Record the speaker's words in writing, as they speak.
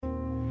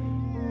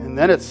And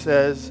then it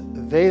says,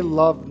 they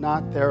loved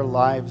not their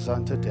lives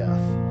unto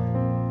death.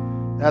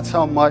 That's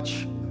how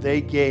much they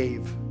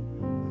gave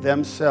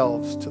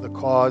themselves to the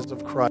cause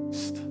of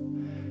Christ.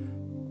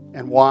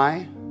 And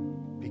why?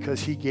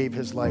 Because he gave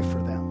his life for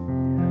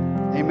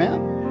them.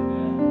 Amen?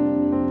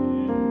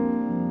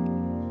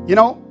 You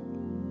know,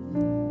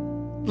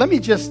 let me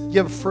just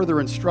give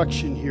further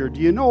instruction here. Do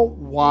you know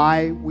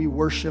why we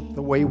worship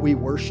the way we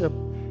worship?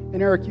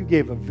 And Eric, you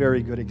gave a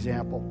very good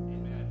example.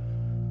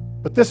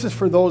 But this is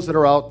for those that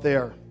are out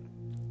there.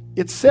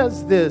 It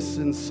says this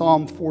in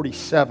Psalm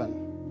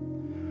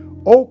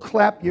 47. Oh,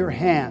 clap your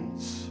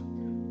hands,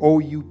 O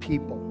you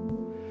people.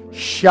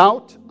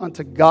 Shout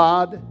unto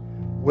God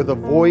with a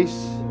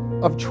voice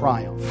of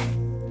triumph.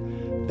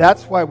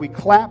 That's why we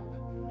clap.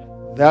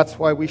 That's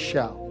why we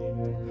shout.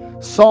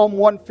 Psalm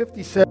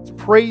 150 says,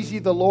 praise ye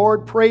the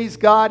Lord. Praise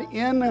God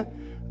in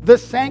the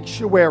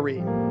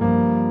sanctuary.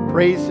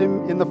 Praise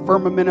him in the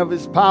firmament of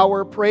his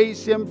power.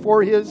 Praise him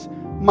for his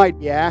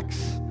mighty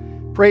acts.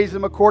 Praise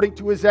him according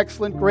to his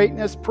excellent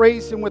greatness.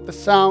 Praise him with the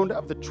sound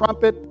of the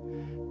trumpet.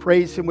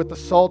 Praise him with the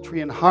psaltery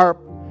and harp.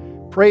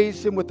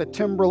 Praise him with the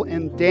timbrel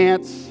and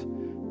dance.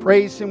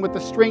 Praise him with the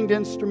stringed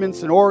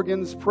instruments and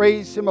organs.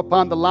 Praise him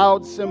upon the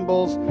loud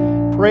cymbals.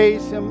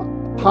 Praise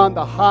him upon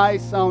the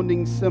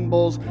high-sounding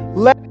cymbals.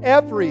 Let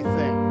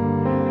everything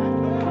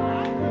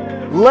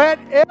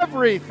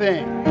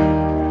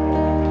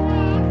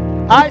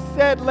I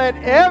said, let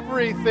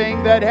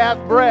everything that hath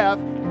breath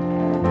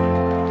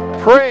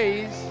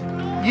praise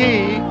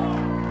ye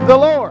the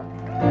Lord.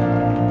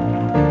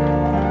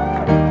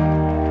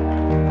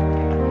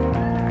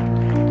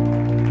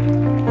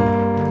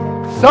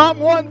 Psalm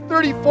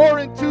 134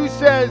 and 2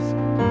 says,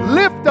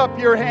 lift up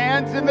your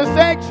hands in the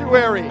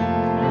sanctuary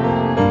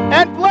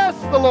and bless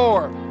the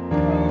Lord.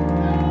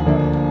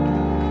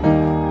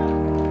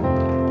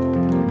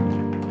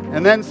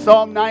 And then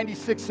Psalm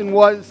 96 and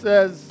 1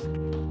 says,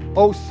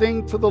 oh,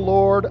 sing to the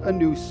Lord a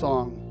new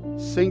song.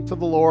 Sing to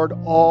the Lord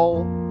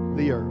all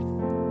the earth.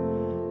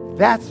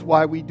 That's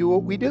why we do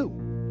what we do.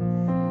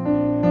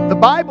 The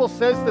Bible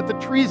says that the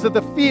trees of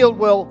the field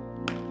will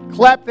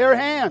clap their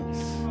hands.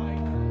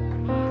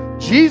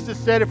 Jesus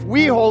said if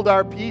we hold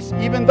our peace,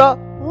 even the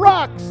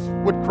rocks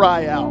would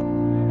cry out.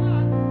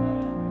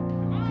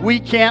 We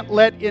can't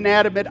let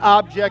inanimate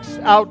objects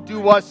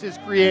outdo us as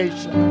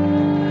creation.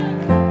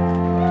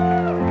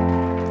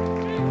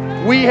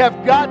 We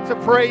have got to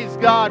praise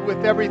God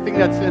with everything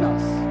that's in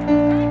us.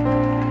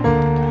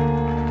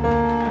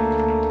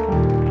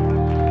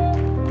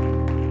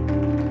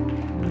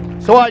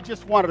 So I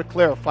just wanted to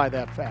clarify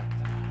that fact.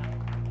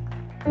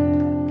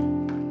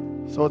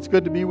 So it's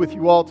good to be with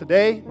you all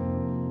today.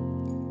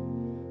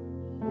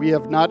 We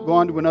have not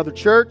gone to another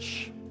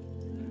church.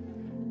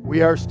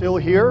 We are still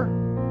here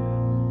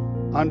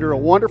under a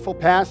wonderful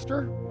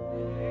pastor.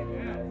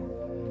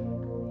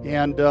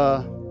 And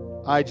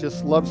I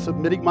just love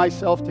submitting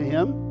myself to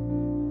him.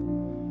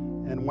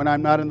 And when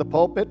I'm not in the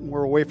pulpit and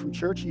we're away from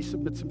church, he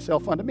submits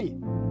himself unto me.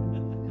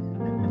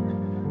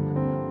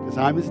 Because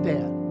I'm his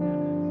dad.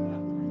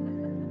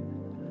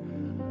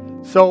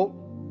 So,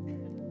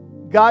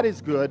 God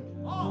is good.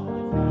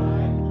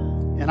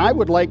 And I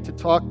would like to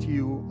talk to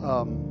you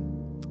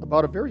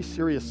about a very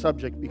serious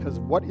subject, because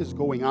what is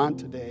going on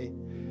today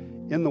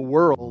in the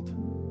world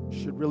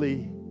should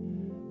really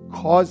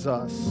cause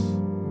us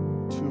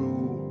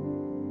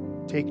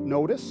to take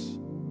notice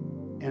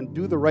and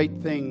do the right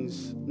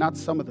things, not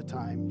some of the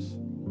times,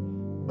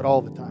 but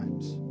all the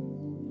times.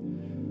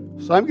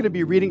 So I'm going to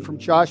be reading from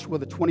Joshua,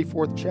 the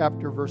 24th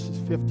chapter, verses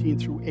 15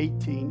 through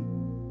 18.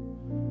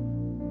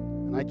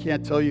 And I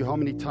can't tell you how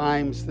many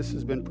times this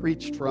has been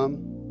preached from,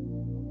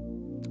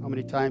 how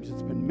many times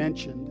it's been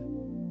mentioned.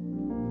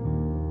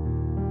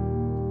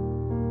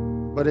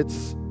 But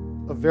it's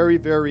a very,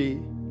 very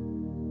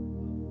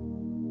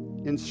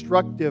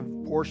instructive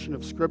portion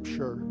of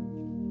Scripture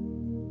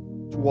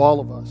to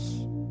all of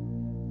us.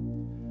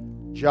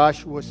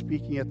 Joshua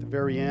speaking at the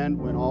very end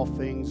when all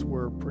things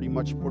were pretty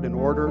much put in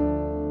order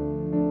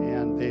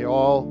and they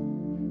all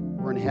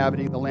were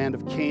inhabiting the land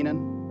of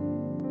Canaan.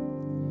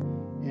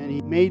 And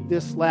he made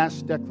this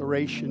last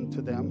declaration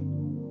to them.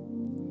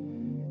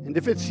 And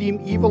if it seem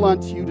evil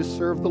unto you to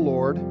serve the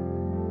Lord,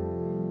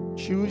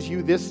 choose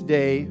you this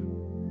day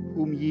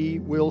whom ye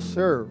will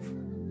serve,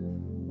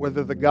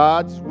 whether the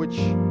gods which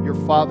your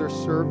fathers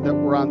served that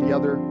were on the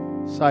other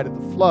side of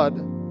the flood,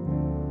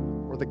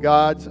 or the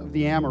gods of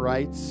the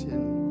Amorites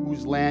in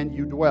whose land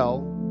you dwell.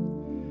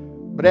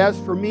 But as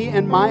for me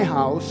and my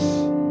house,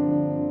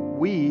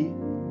 we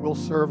will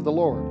serve the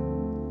Lord.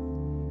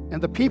 And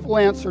the people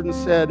answered and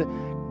said,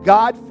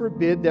 God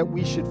forbid that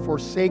we should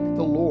forsake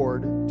the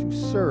Lord to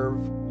serve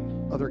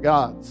other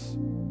gods.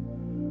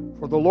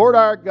 For the Lord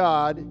our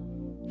God,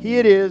 He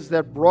it is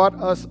that brought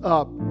us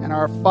up and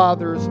our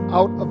fathers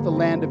out of the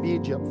land of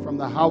Egypt from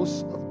the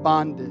house of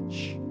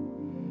bondage,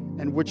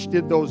 and which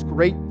did those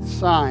great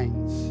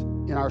signs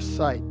in our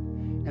sight,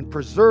 and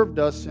preserved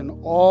us in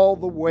all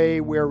the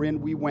way wherein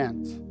we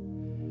went,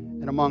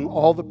 and among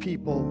all the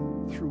people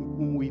through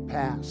whom we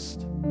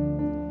passed.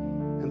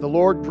 And And the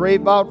Lord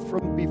drave out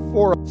from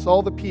before us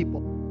all the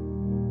people,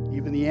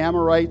 even the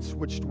Amorites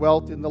which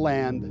dwelt in the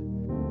land.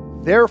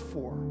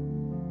 Therefore,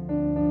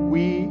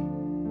 we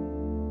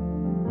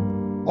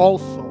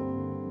also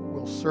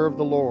will serve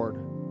the Lord,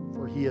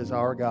 for he is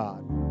our God.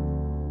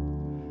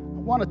 I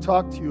want to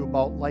talk to you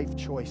about life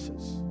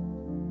choices.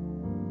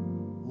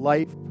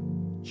 Life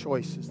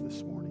choices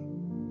this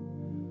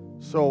morning.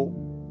 So,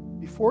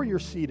 before you're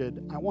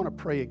seated, I want to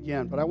pray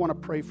again, but I want to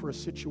pray for a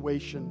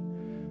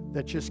situation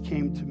that just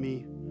came to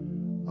me.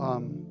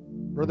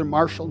 Brother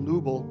Marshall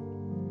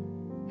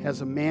Newble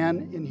has a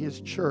man in his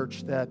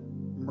church that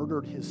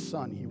murdered his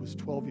son. He was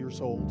 12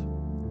 years old,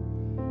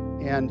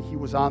 and he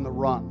was on the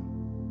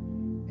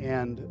run.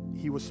 And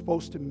he was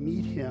supposed to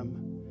meet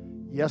him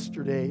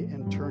yesterday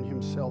and turn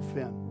himself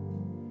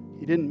in.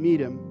 He didn't meet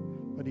him,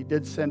 but he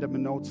did send him a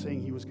note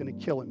saying he was going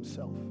to kill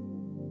himself.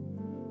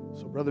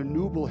 So Brother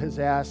Newble has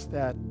asked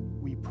that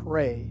we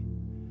pray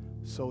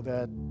so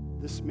that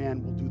this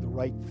man will do the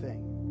right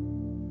thing.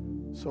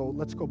 So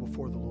let's go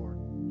before the Lord.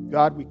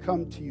 God, we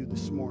come to you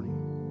this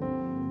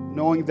morning,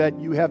 knowing that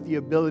you have the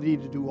ability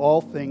to do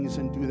all things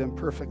and do them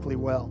perfectly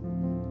well.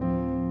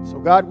 So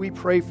God, we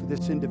pray for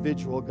this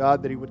individual,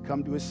 God, that he would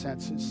come to his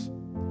senses.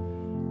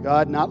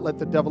 God, not let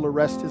the devil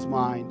arrest his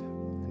mind,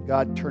 and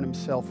God, turn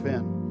himself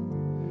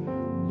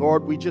in.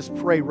 Lord, we just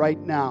pray right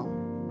now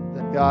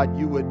that, God,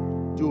 you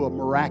would do a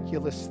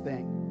miraculous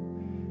thing.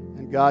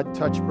 And God,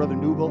 touch Brother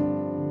Newble,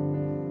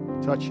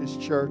 touch his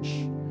church,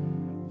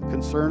 the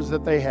concerns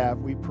that they have,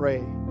 we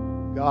pray.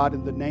 God,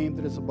 in the name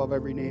that is above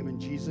every name, in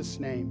Jesus'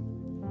 name.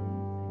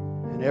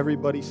 And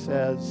everybody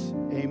says,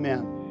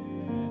 amen.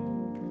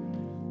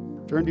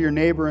 Turn to your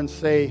neighbor and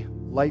say,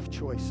 life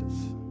choices.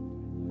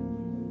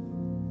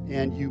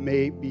 And you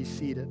may be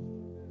seated.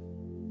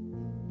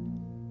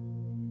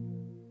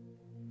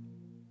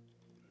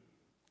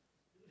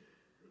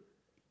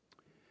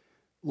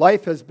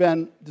 Life has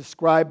been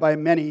described by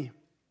many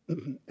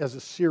as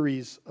a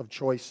series of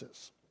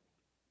choices.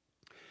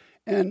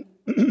 And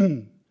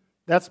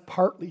that's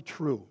partly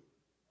true.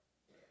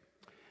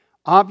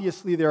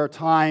 Obviously, there are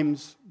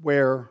times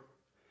where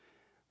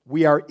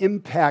we are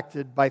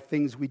impacted by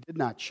things we did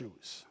not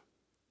choose.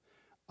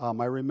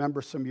 I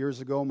remember some years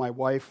ago, my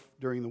wife,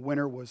 during the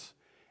winter, was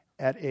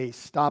at a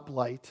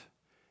stoplight,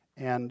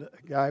 and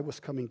a guy was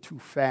coming too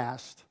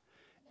fast,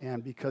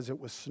 and because it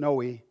was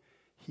snowy,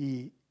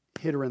 he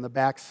hit her in the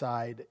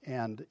backside,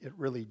 and it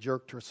really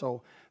jerked her.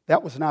 So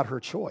that was not her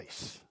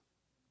choice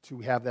to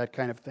have that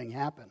kind of thing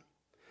happen.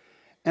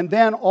 And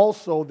then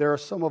also, there are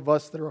some of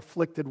us that are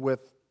afflicted with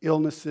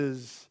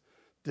illnesses,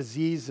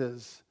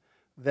 diseases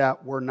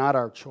that were not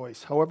our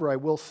choice. However, I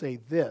will say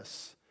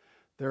this.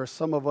 There are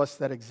some of us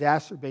that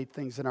exacerbate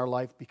things in our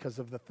life because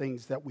of the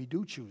things that we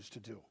do choose to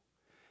do.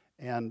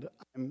 And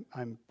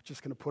I'm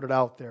just going to put it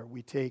out there.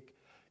 We take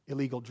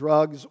illegal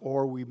drugs,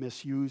 or we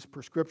misuse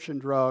prescription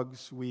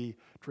drugs, we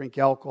drink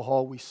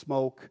alcohol, we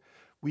smoke.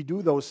 We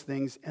do those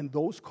things, and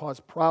those cause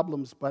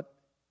problems, but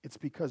it's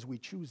because we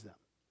choose them.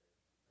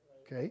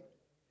 Okay?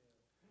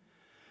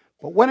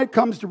 But when it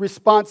comes to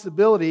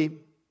responsibility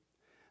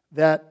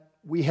that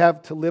we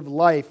have to live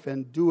life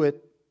and do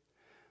it,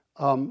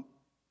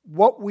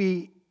 what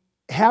we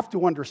have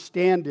to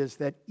understand is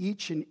that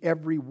each and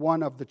every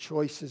one of the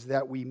choices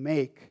that we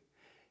make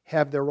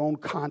have their own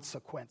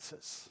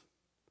consequences.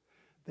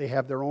 They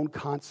have their own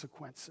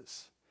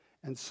consequences.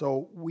 And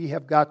so we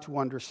have got to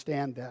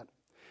understand that.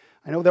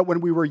 I know that when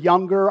we were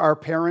younger, our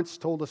parents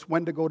told us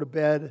when to go to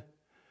bed,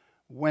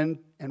 when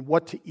and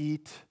what to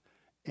eat,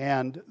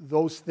 and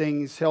those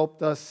things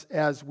helped us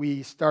as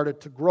we started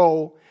to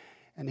grow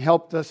and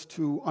helped us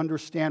to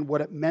understand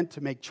what it meant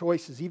to make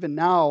choices. Even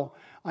now,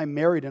 I'm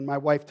married, and my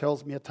wife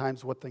tells me at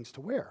times what things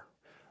to wear.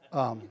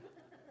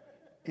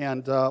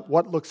 And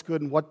what looks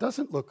good and what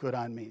doesn't look good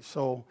on me.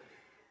 So,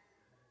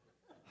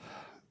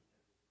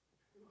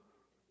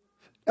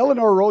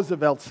 Eleanor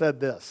Roosevelt said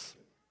this: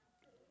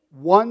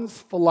 one's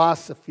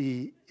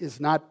philosophy is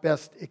not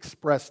best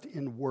expressed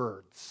in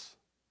words.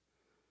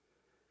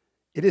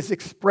 It is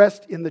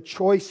expressed in the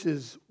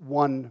choices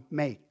one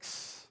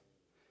makes.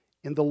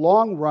 In the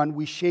long run,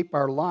 we shape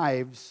our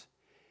lives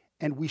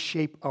and we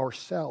shape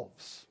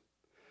ourselves.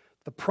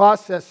 The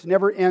process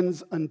never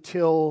ends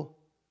until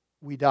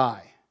we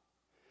die.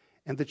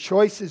 And the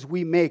choices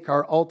we make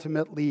are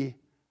ultimately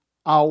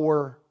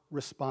our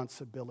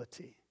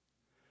responsibility.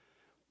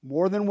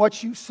 More than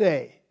what you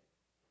say,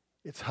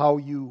 it's how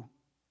you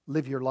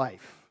live your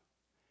life.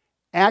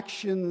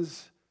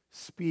 Actions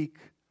speak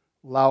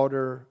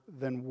louder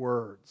than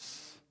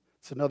words.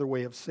 It's another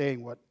way of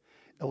saying what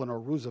Eleanor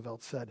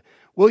Roosevelt said.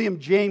 William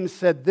James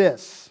said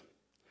this: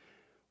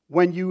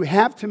 when you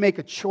have to make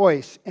a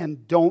choice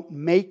and don't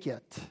make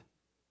it,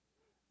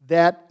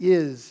 that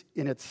is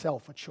in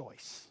itself a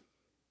choice.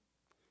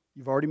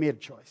 You've already made a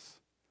choice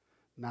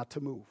not to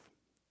move.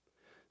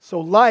 So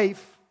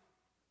life,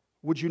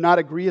 would you not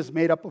agree, is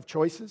made up of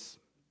choices?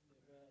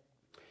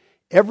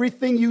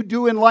 Everything you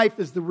do in life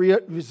is the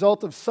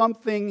result of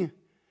something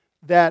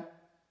that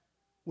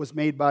was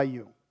made by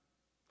you.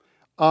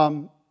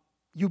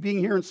 You being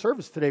here in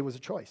service today was a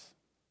choice.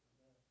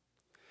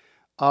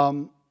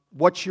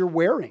 What you're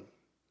wearing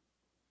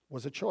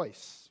was a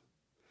choice.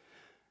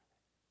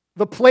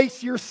 The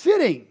place you're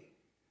sitting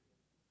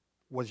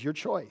was your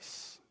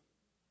choice.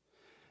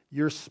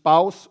 Your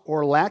spouse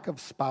or lack of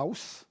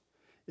spouse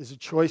is a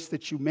choice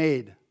that you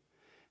made.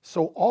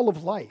 So all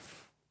of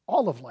life,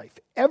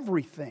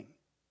 everything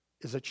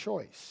is a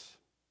choice.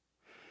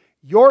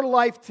 Your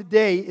life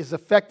today is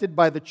affected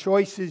by the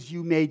choices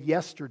you made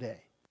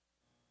yesterday.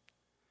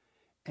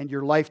 And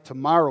your life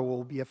tomorrow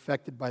will be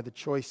affected by the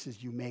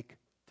choices you make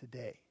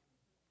today.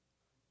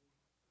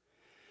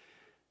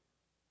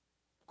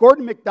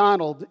 Gordon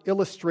MacDonald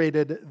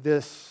illustrated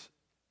this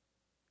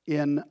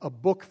in a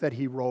book that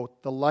he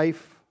wrote, The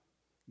Life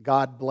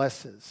God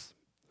Blesses.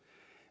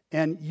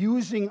 And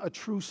using a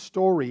true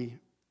story,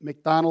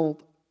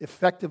 MacDonald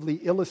effectively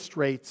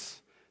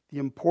illustrates the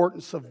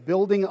importance of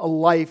building a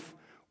life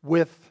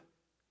with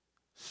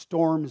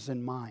storms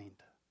in mind.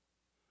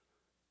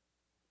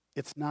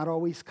 It's not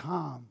always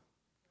calm.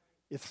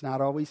 It's not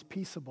always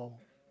peaceable.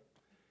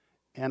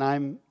 And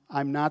I'm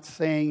not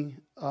saying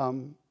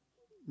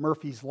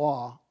Murphy's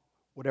Law,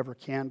 whatever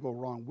can go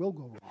wrong will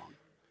go wrong.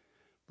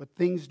 But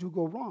things do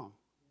go wrong.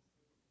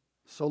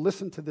 So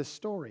listen to this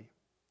story.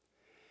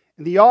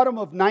 In the autumn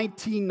of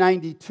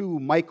 1992,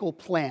 Michael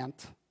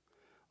Plant,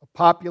 a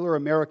popular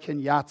American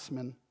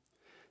yachtsman,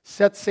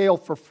 set sail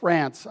for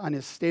France on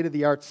his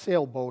state-of-the-art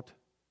sailboat,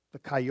 the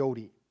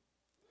Coyote.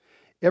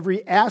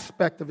 Every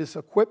aspect of his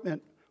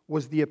equipment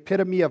was the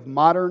epitome of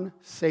modern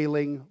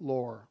sailing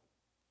lore.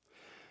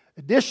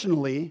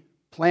 Additionally,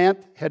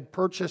 Plant had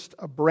purchased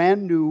a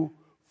brand new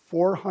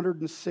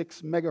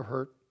 406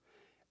 megahertz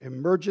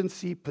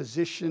emergency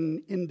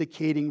position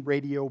indicating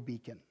radio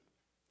beacon,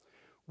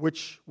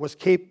 which was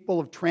capable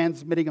of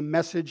transmitting a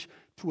message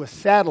to a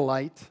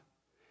satellite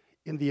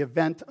in the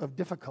event of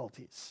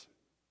difficulties.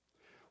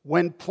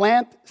 When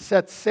Plant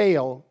set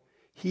sail,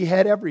 he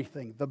had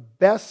everything, the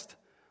best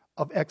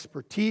of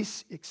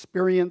expertise,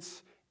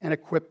 experience, and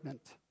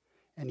equipment.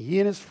 And he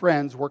and his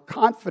friends were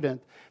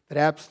confident that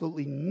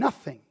absolutely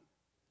nothing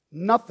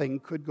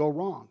could go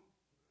wrong.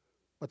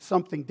 But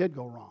something did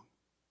go wrong.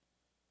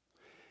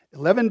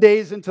 11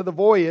 days into the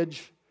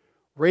voyage,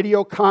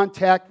 radio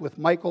contact with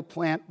Michael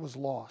Plant was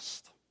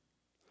lost.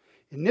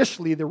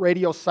 Initially, the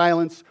radio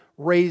silence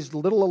raised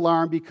little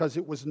alarm because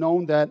it was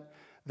known that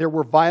there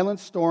were violent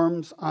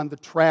storms on the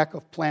track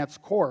of Plant's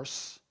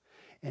course,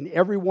 and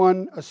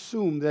everyone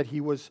assumed that he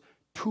was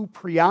too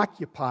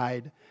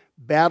preoccupied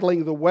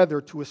battling the weather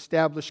to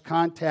establish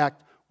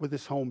contact with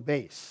his home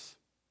base.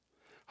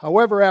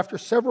 However, after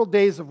several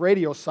days of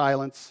radio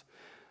silence,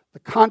 the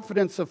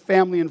confidence of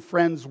family and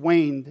friends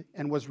waned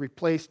and was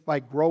replaced by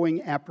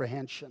growing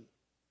apprehension.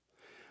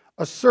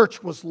 A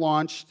search was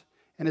launched,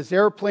 and as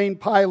airplane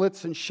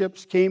pilots and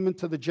ships came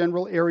into the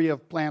general area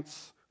of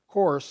Plant's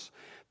course,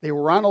 they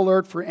were on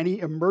alert for any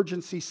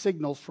emergency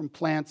signals from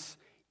Plant's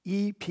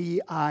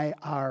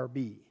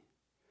EPIRB.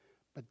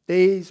 But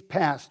days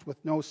passed with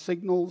no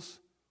signals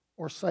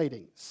or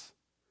sightings.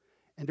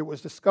 And it was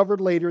discovered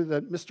later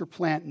that Mr.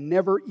 Plant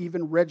never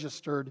even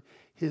registered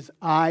his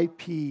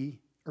IP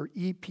or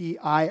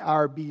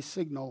EPIRB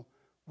signal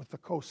with the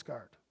Coast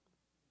Guard.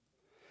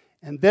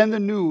 And then the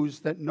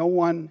news that no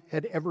one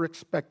had ever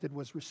expected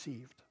was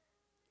received.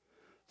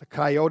 The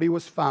Coyote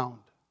was found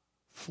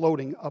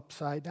floating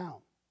upside down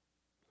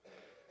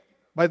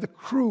by the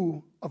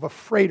crew of a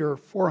freighter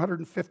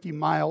 450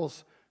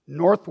 miles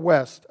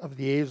northwest of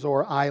the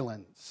Azore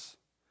Islands,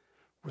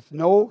 with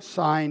no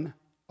sign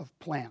of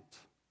Plant.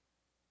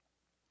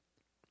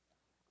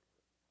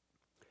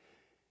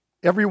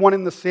 Everyone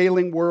in the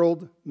sailing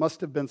world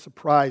must have been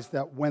surprised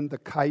that when the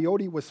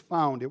Coyote was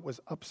found, it was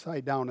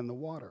upside down in the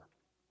water.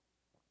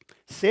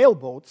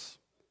 Sailboats,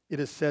 it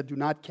is said, do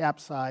not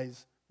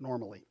capsize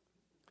normally.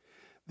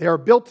 They are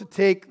built to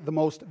take the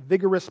most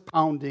vigorous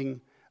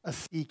pounding a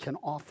sea can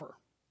offer.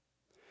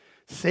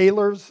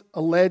 Sailors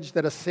allege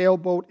that a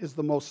sailboat is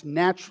the most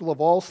natural of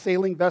all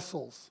sailing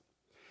vessels,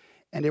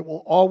 and it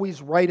will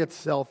always right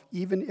itself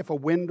even if a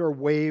wind or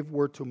wave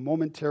were to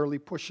momentarily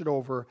push it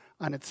over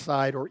on its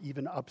side or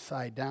even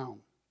upside down.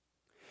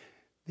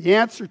 The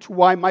answer to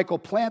why Michael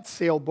Plant's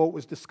sailboat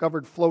was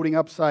discovered floating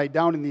upside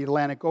down in the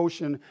Atlantic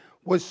Ocean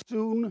was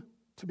soon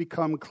to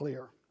become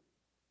clear.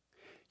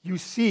 You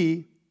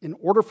see, in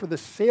order for the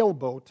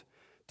sailboat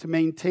to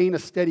maintain a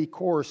steady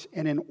course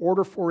and in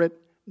order for it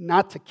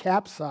not to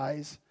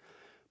capsize,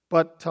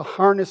 but to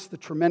harness the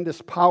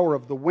tremendous power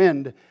of the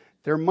wind,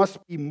 there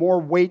must be more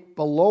weight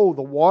below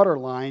the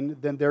waterline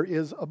than there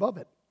is above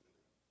it.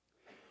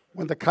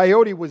 When the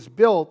Coyote was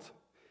built,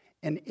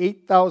 an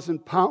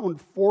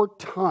 8,000-pound,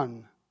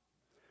 4-ton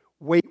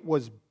weight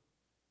was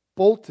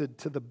bolted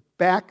to the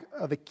back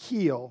of the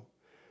keel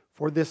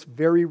for this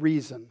very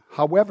reason.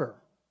 However,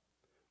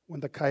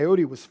 when the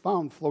Coyote was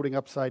found floating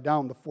upside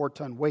down, the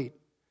 4-ton weight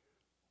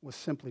was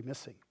simply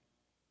missing.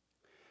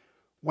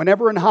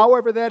 Whenever and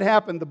however that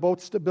happened, the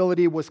boat's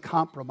stability was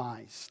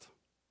compromised.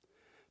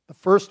 The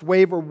first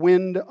wave or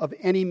wind of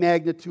any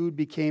magnitude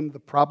became the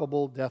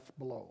probable death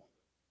blow.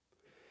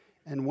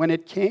 And when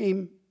it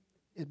came,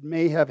 it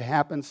may have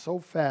happened so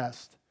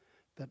fast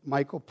that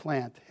Michael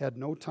Plant had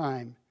no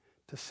time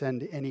to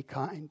send any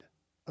kind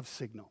of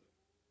signal.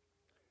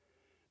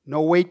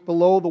 No weight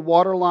below the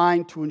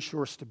waterline to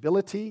ensure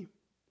stability,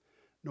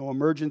 no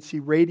emergency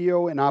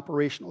radio in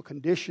operational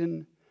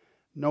condition,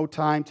 no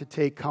time to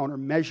take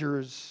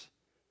countermeasures.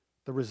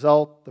 The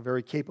result, the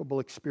very capable,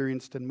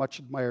 experienced, and much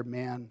admired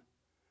man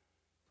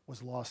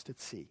was lost at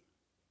sea.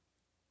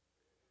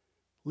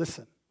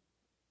 Listen,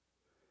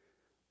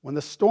 when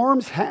the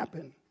storms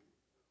happen,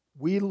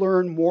 we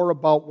learn more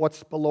about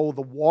what's below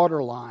the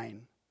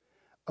waterline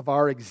of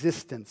our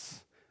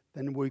existence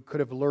than we could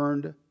have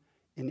learned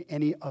in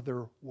any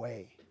other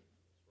way.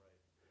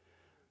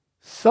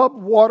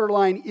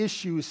 Sub-waterline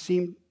issues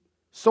seem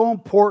so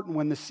important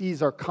when the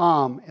seas are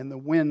calm and the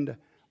wind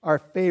are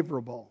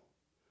favorable.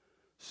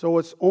 So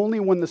it's only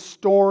when the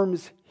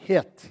storms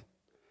hit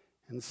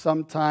and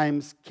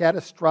sometimes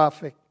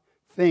catastrophic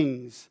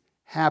things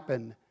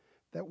happen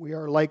that we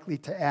are likely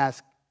to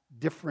ask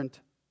different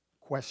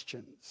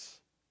questions.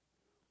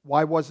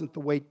 Why wasn't the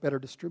weight better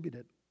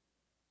distributed?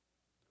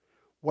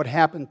 What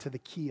happened to the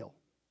keel?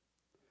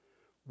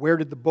 Where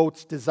did the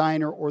boat's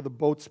designer or the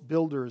boat's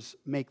builders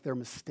make their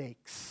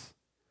mistakes?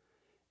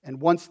 And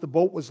once the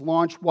boat was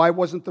launched, why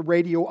wasn't the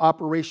radio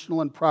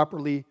operational and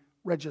properly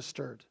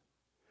registered?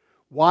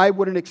 Why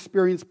would an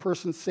experienced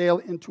person sail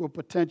into a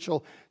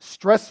potential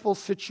stressful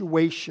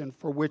situation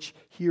for which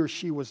he or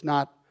she was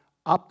not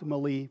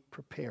optimally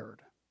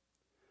prepared?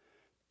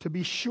 To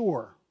be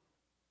sure,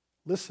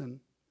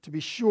 listen, to be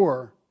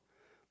sure,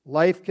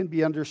 life can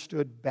be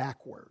understood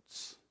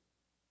backwards.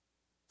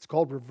 It's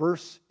called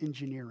reverse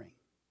engineering.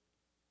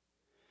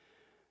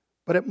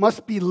 But it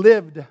must be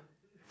lived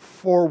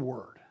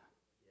forward.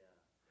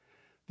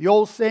 The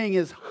old saying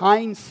is,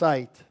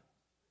 hindsight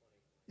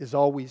is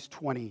always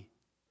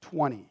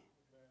 20/20.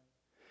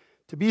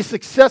 To be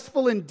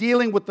successful in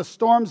dealing with the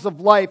storms of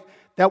life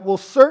that will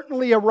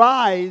certainly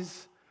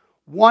arise,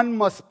 one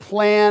must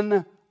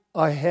plan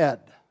ahead.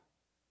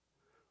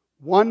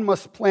 One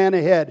must plan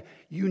ahead.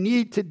 You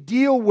need to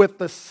deal with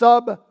the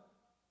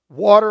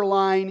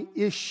sub-waterline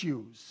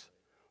issues,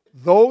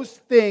 those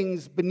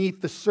things beneath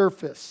the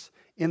surface,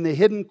 in the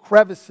hidden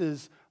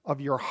crevices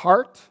of your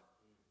heart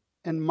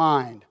and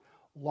mind,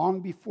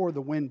 long before the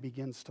wind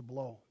begins to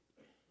blow.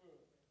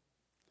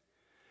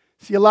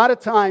 See, a lot of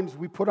times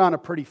we put on a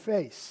pretty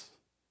face,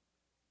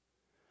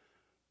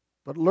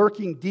 but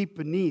lurking deep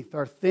beneath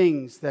are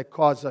things that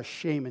cause us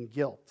shame and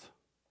guilt.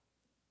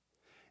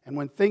 And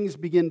when things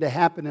begin to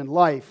happen in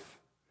life,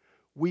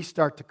 we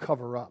start to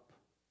cover up,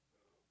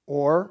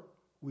 or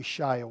we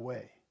shy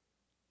away.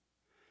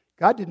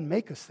 God didn't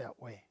make us that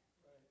way.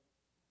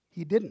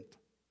 He didn't.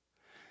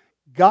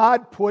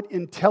 God put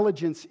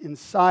intelligence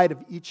inside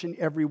of each and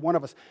every one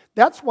of us.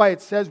 That's why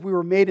it says we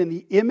were made in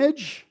the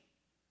image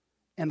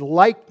and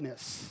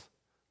likeness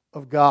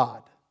of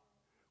God.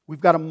 We've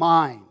got a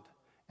mind,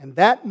 and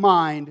that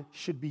mind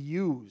should be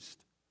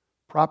used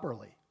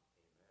properly.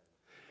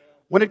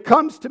 When it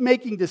comes to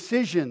making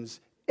decisions,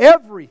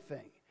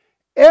 everything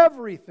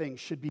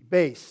should be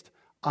based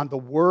on the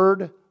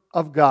Word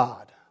of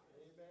God.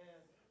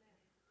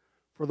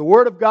 For the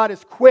Word of God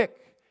is quick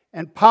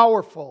and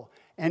powerful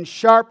and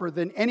sharper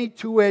than any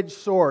two-edged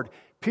sword,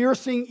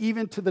 piercing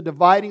even to the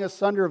dividing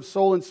asunder of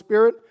soul and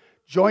spirit,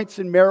 joints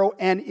and marrow,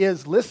 and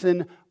is,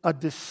 listen, a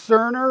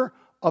discerner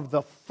of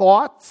the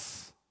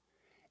thoughts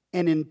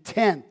and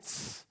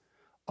intents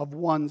of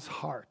one's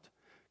heart.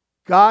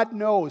 God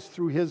knows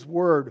through His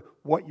Word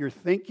what you're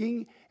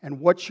thinking and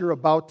what you're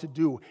about to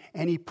do,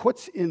 and He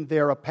puts in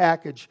there a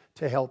package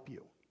to help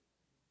you.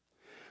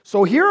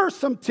 So here are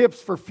some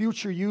tips for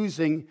future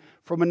using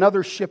from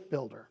another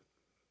shipbuilder.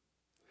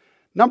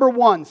 Number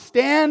one,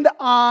 stand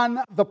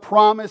on the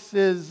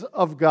promises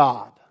of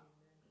God.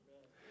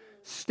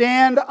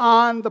 Stand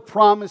on the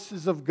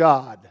promises of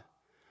God.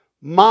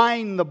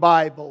 Mine the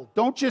Bible.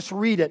 Don't just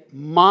read it,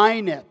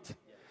 mine it.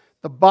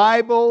 The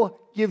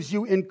Bible gives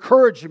you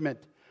encouragement,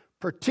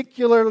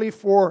 particularly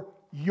for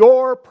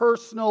your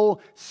personal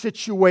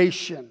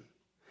situation.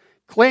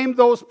 Claim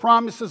those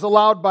promises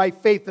aloud by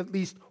faith at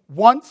least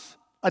once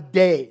a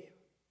day.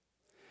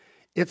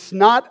 It's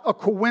not a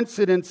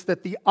coincidence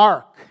that the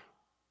ark,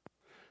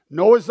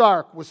 Noah's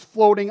Ark, was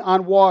floating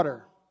on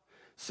water.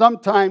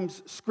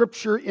 Sometimes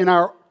Scripture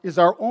is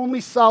our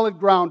only solid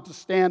ground to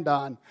stand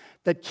on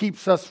that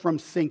keeps us from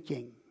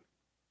sinking.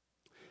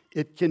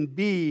 It can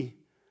be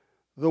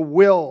the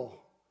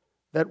will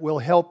that will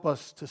help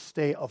us to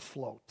stay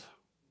afloat.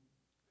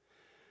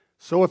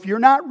 So if you're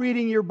not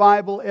reading your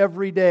Bible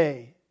every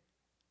day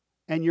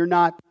and you're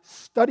not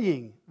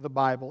studying the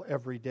Bible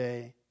every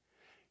day,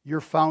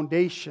 your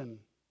foundation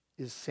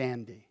is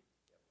sandy.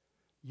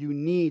 You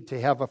need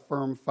to have a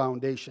firm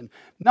foundation.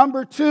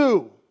 Number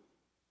two,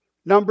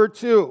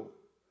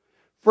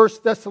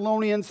 1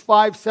 Thessalonians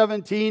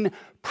 5:17,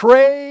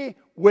 pray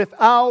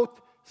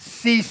without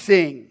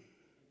ceasing.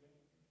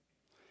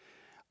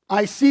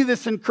 I see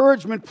this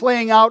encouragement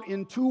playing out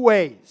in two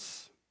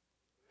ways.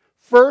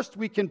 First,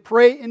 we can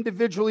pray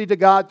individually to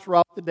God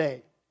throughout the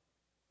day.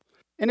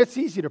 And it's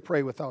easy to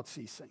pray without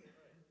ceasing.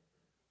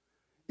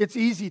 It's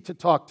easy to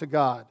talk to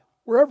God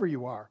wherever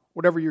you are,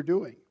 whatever you're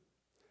doing.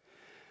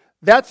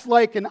 That's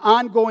like an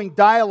ongoing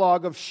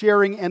dialogue of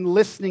sharing and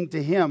listening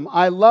to Him.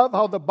 I love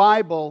how the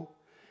Bible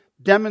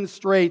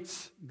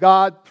demonstrates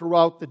God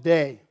throughout the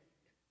day.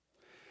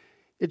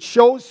 It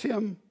shows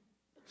Him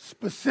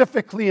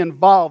specifically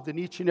involved in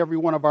each and every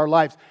one of our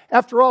lives.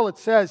 After all, it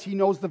says He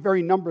knows the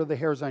very number of the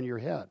hairs on your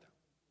head.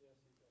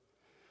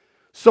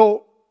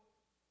 So,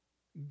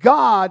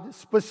 God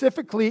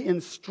specifically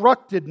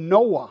instructed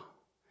Noah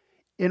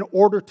in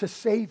order to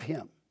save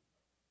him.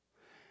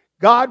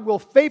 God will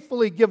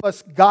faithfully give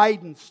us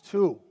guidance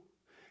too.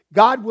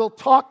 God will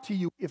talk to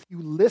you if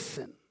you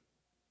listen.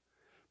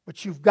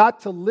 But you've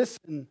got to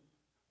listen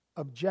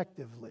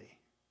objectively.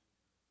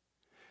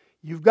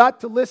 You've got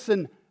to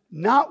listen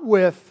not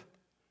with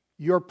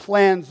your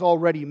plans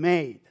already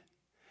made.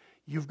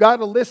 You've got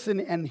to listen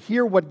and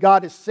hear what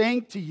God is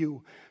saying to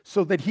you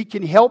so that He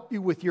can help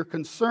you with your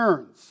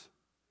concerns.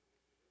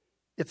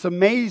 It's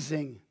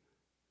amazing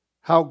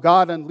how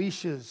God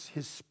unleashes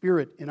His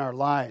Spirit in our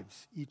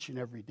lives each and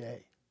every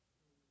day.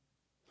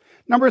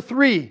 Number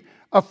 3,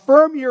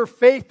 affirm your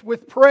faith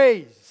with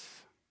praise.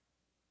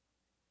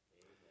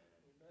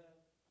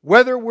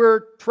 Whether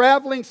we're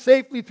traveling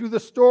safely through the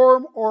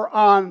storm or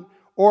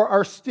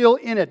are still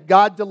in it,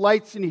 God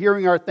delights in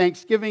hearing our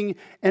thanksgiving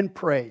and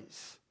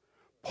praise.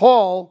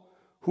 Paul,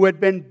 who had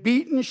been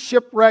beaten,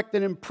 shipwrecked,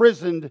 and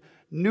imprisoned,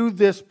 knew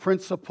this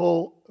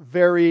principle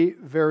very,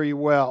 very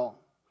well.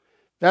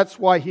 That's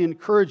why he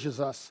encourages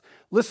us.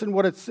 Listen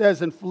what it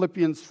says in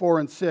Philippians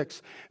 4 and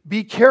 6.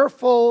 Be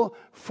careful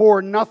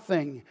for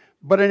nothing,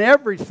 but in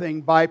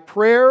everything, by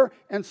prayer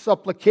and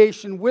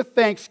supplication with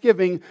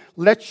thanksgiving,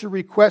 let your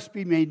requests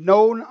be made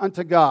known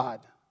unto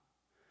God.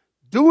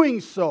 Doing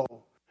so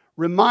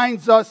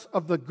reminds us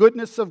of the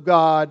goodness of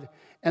God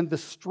and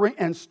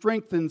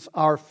strengthens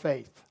our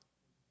faith.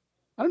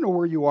 I don't know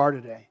where you are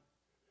today,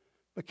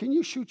 but can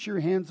you shoot your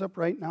hands up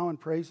right now and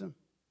praise Him?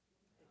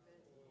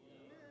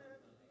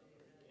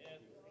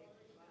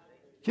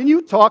 Can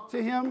you talk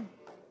to Him?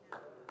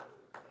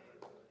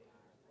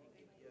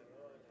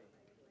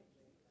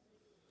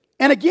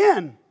 And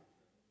again,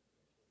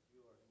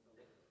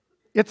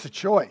 it's a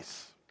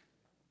choice.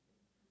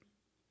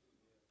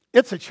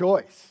 It's a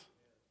choice.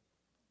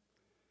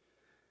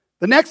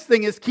 The next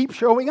thing is keep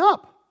showing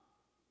up.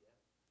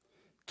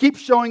 Keep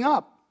showing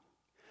up.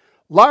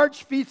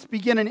 Large feats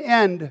begin and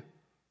end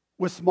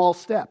with small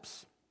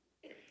steps.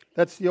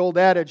 That's the old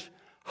adage.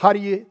 How do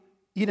you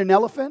eat an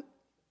elephant?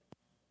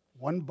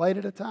 One bite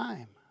at a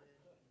time.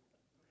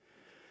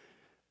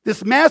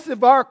 This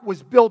massive ark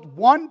was built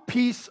one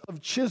piece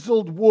of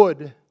chiseled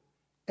wood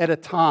at a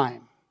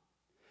time.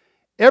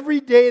 Every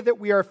day that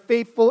we are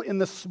faithful in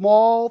the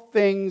small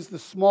things, the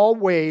small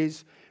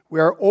ways, we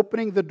are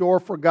opening the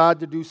door for God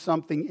to do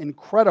something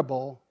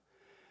incredible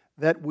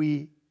that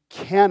we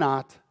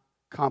cannot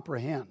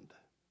comprehend.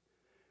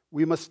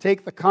 We must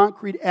take the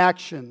concrete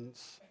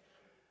actions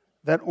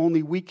that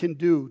only we can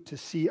do to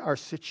see our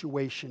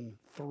situation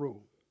through.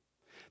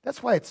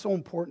 That's why it's so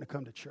important to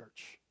come to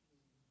church.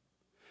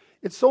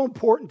 It's so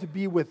important to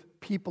be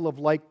with people of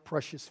like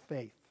precious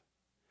faith.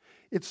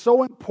 It's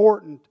so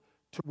important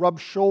to rub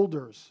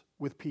shoulders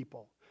with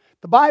people.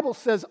 The Bible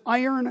says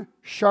iron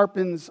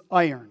sharpens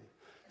iron.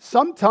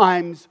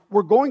 Sometimes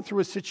we're going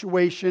through a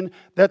situation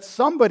that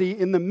somebody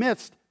in the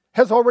midst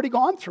has already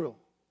gone through.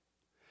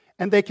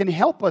 And they can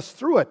help us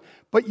through it.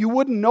 But you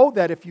wouldn't know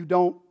that if you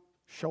don't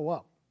show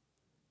up.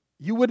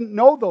 You wouldn't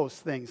know those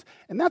things.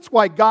 And that's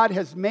why God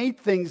has made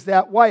things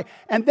that way.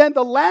 And then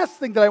the last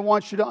thing that I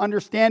want you to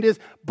understand is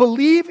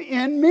believe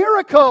in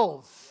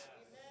miracles.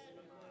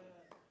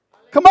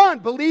 Come on,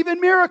 believe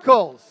in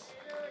miracles.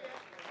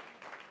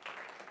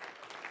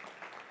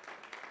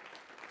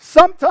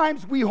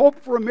 Sometimes we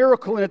hope for a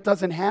miracle and it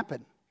doesn't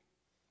happen.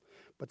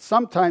 But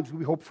sometimes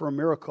we hope for a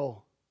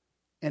miracle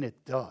and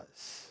it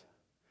does.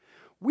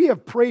 We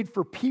have prayed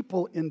for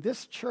people in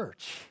this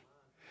church.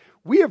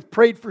 We have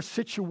prayed for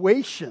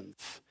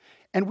situations,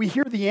 and we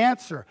hear the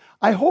answer.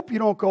 I hope you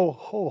don't go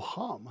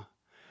ho-hum,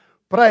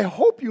 but I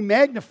hope you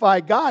magnify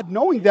God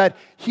knowing that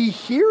He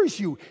hears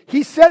you.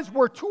 He says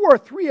where 2 or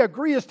 3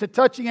 agree as to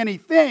touching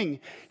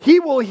anything, He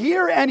will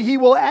hear and He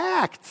will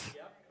act.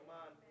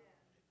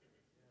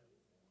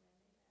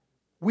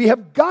 We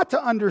have got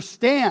to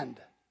understand.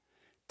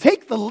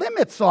 Take the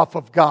limits off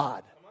of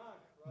God.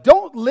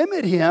 Don't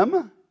limit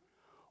Him.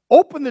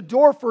 Open the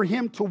door for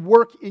Him to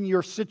work in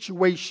your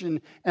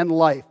situation and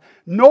life.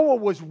 Noah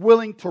was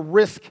willing to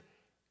risk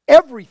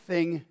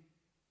everything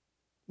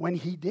when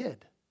he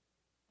did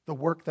the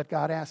work that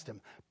God asked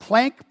him.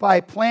 Plank by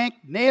plank,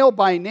 nail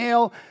by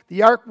nail,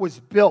 the ark was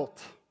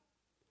built.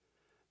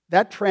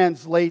 That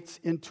translates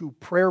into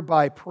prayer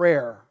by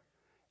prayer,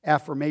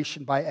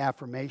 affirmation by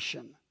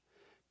affirmation.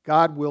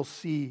 God will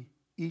see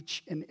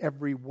each and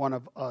every one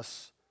of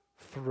us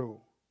through.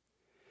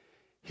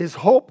 His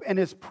hope and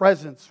His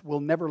presence will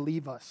never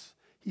leave us.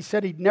 He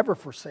said He'd never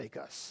forsake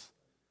us.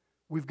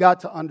 We've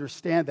got to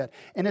understand that.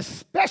 And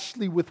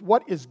especially with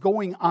what is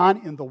going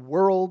on in the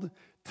world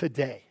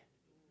today.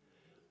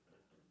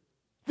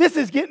 This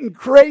is getting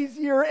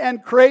crazier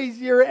and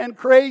crazier and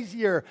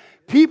crazier.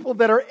 People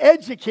that are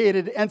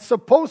educated and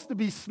supposed to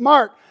be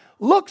smart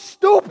look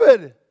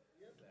stupid.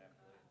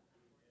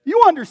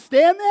 You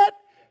understand that?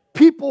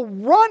 People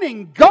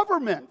running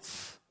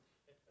governments,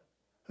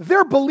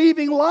 they're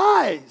believing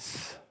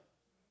lies.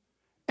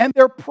 And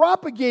they're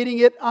propagating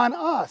it on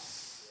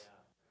us.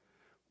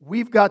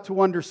 We've got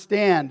to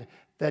understand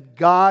that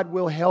God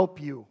will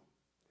help you.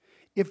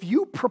 If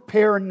you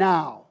prepare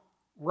now,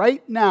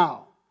 right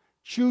now,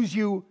 choose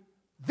you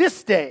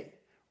this day,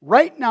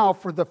 right now,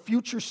 for the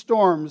future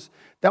storms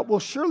that will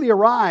surely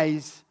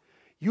arise,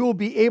 you will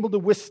be able to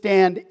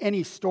withstand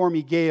any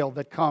stormy gale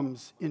that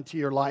comes into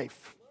your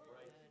life.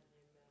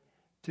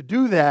 To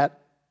do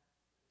that,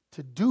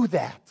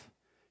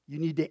 you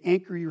need to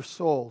anchor your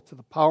soul to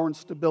the power and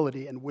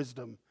stability and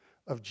wisdom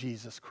of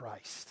Jesus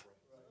Christ.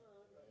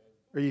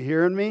 Are you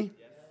hearing me?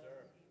 Yes, sir.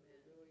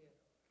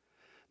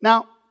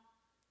 Now,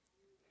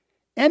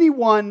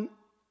 anyone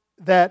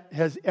that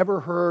has ever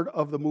heard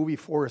of the movie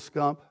Forrest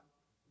Gump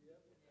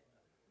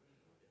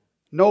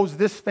knows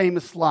this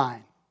famous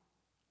line: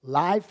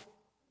 life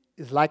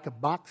is like a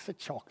box of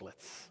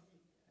chocolates.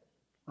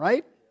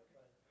 Right?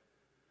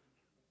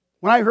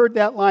 When I heard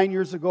that line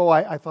years ago,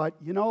 I thought,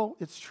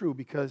 it's true,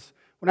 because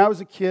when I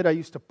was a kid, I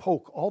used to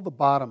poke all the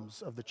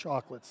bottoms of the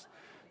chocolates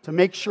to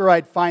make sure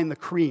I'd find the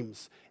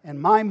creams. And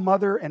my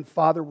mother and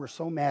father were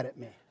so mad at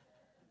me.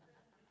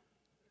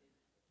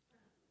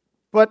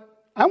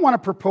 But I want to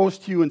propose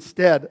to you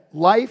instead,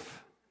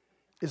 life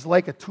is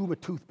like a tube of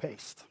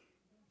toothpaste.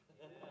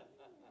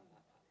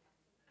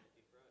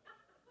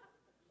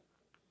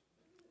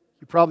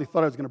 You probably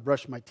thought I was going to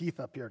brush my teeth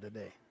up here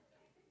today.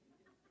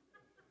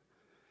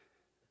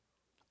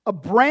 A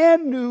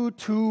brand new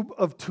tube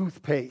of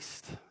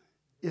toothpaste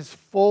is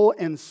full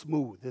and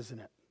smooth, isn't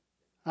it?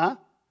 Huh?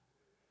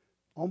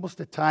 Almost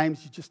at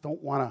times you just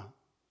don't want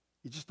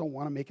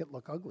to make it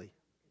look ugly.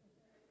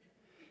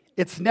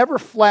 It's never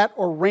flat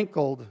or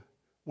wrinkled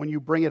when you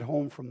bring it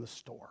home from the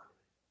store.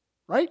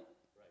 Right?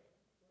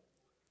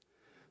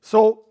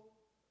 So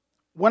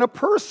when a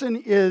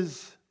person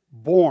is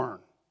born,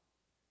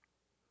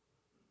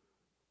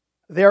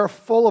 they are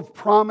full of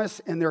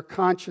promise and their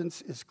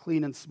conscience is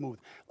clean and smooth.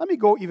 Let me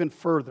go even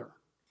further.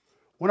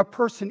 When a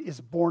person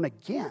is born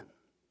again,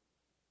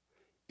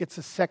 it's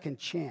a second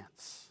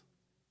chance.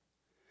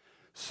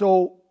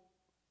 So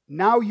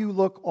now you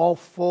look all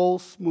full,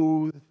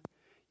 smooth.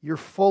 You're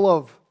full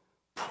of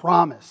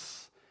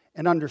promise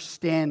and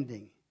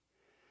understanding.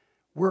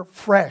 We're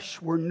fresh.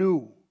 We're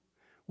new.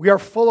 We are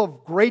full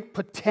of great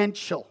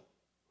potential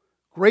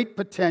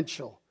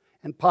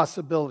and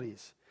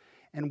possibilities.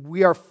 And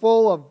we are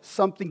full of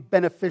something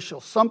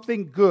beneficial,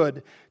 something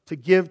good to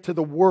give to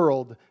the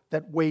world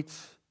that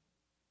waits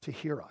to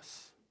hear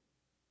us.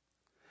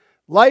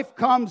 Life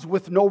comes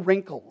with no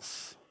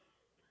wrinkles.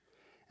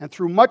 And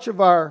through much of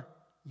our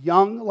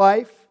young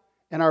life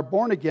and our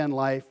born-again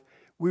life,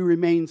 we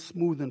remain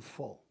smooth and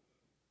full.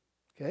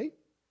 Okay?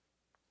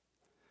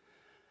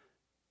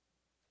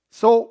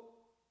 So,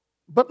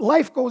 but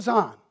life goes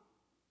on.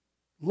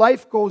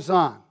 Life goes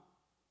on,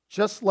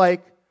 just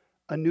like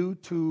a new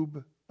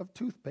tube of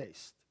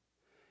toothpaste.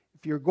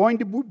 If you're going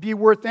to be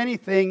worth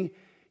anything,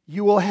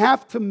 you will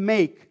have to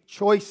make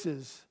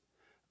choices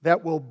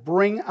that will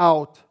bring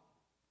out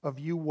of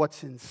you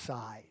what's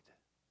inside.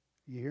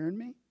 You hearing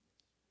me?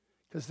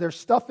 Because there's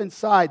stuff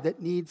inside that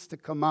needs to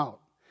come out.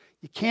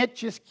 You can't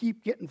just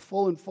keep getting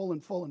full and full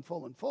and full and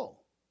full and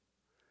full.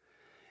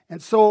 And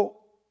so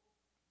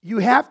you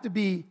have to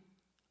be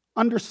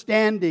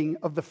understanding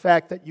of the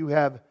fact that you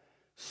have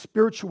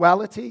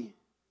spirituality,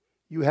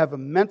 you have a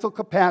mental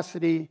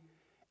capacity,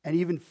 and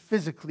even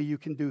physically you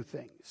can do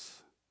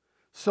things.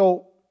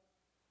 So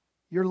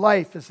your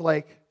life is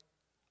like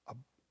a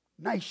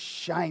nice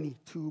shiny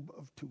tube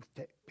of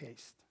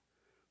toothpaste.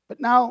 But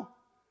now,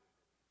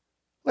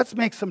 let's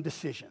make some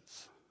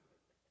decisions.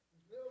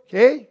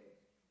 Okay?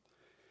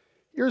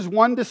 Here's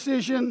one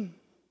decision.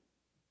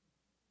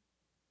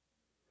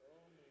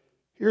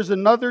 Here's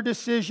another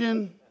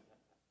decision.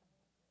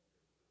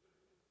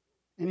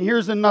 And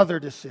here's another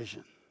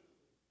decision.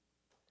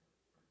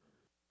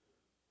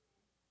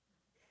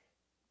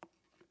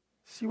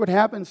 See what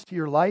happens to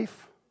your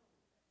life?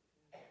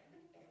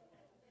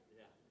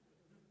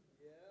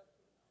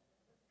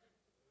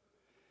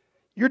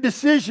 Your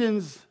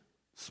decisions,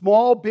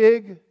 small,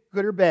 big,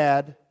 good or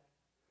bad,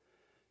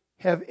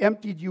 have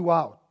emptied you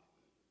out.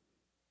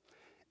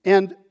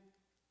 And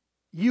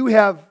you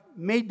have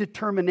made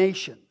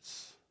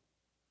determinations.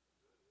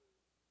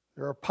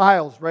 There are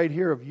piles right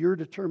here of your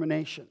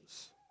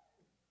determinations.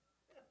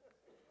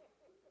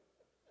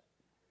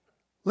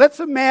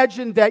 Let's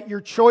imagine that your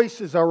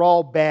choices are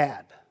all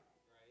bad.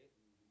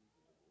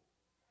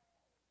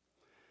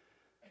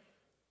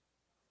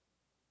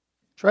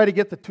 Try to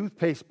get the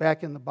toothpaste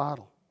back in the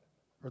bottle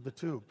or the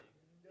tube.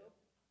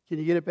 Can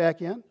you get it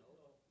back in?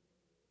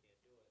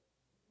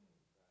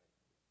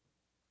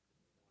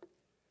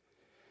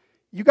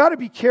 You got to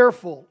be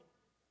careful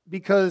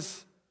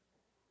because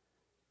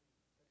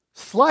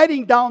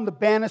sliding down the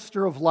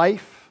banister of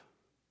life,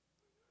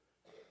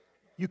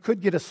 you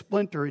could get a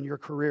splinter in your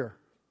career.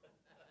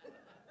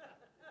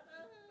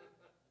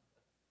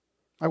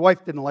 My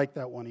wife didn't like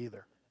that one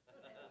either.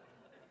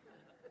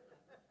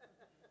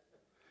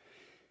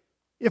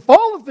 If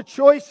all of the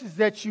choices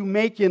that you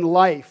make in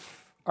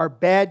life are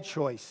bad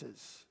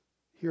choices,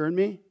 hearing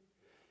me?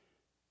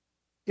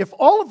 If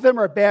all of them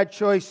are bad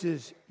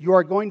choices, you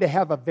are going to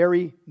have a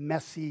very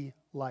messy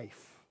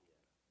life.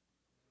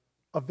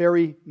 A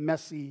very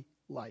messy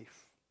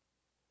life.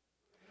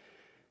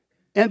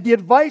 And the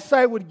advice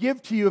I would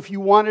give to you if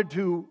you wanted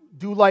to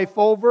do life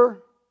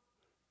over,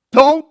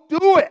 don't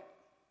do it.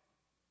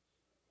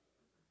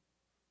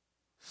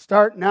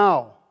 Start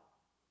now.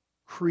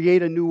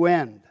 Create a new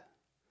end.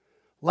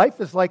 Life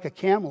is like a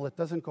camel, it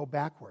doesn't go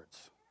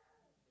backwards.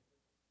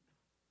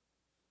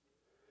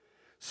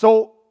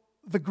 So,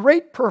 the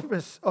great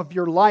purpose of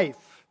your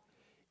life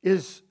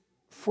is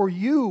for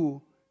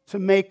you to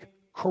make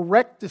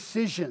correct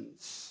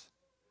decisions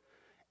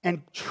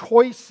and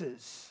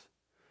choices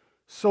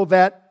so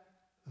that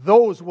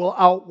those will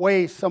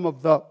outweigh some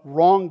of the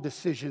wrong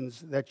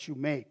decisions that you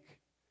make.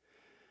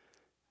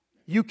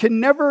 You can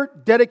never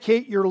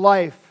dedicate your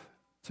life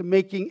to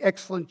making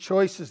excellent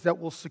choices that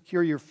will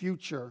secure your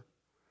future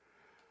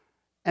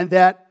and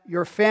that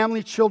your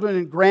family, children,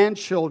 and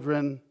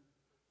grandchildren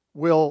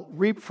will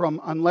reap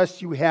from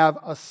unless you have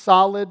a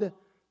solid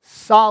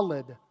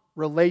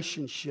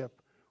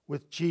relationship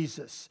with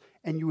Jesus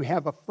and you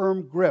have a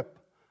firm grip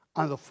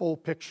on the full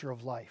picture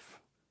of life.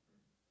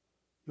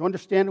 You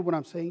understand what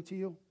I'm saying to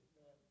you?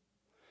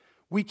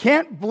 We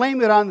can't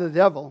blame it on the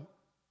devil.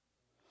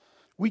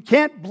 We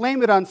can't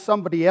blame it on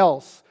somebody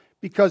else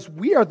because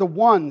we are the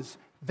ones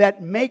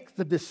that make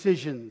the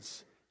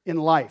decisions in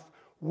life.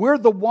 We're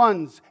the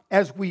ones,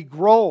 as we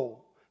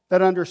grow,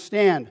 that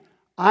understand,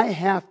 I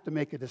have to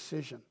make a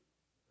decision.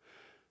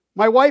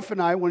 My wife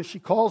and I, when she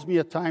calls me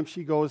at times,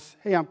 she goes,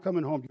 hey, I'm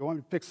coming home. Do you want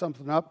me to pick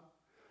something up?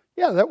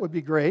 Yeah, that would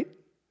be great.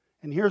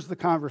 And here's the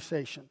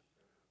conversation.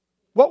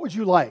 What would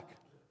you like?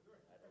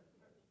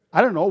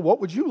 I don't know.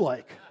 What would you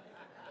like?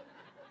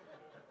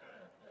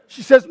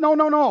 She says,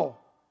 no.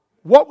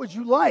 What would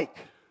you like?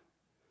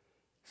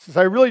 She says,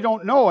 I really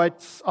don't know.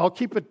 I'll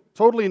keep it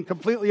totally and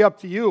completely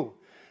up to you.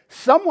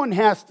 Someone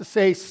has to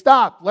say,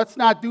 stop, let's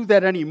not do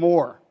that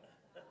anymore.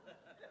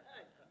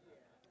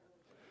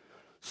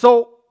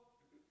 So,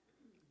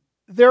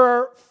 there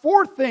are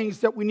 4 things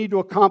that we need to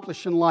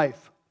accomplish in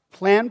life.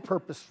 Plan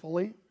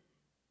purposefully,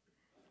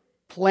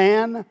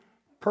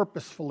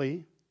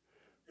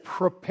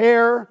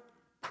 prepare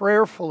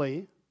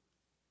prayerfully,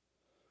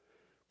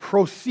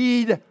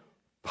 proceed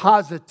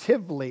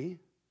positively,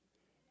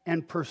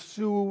 and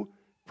pursue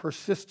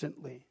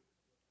persistently.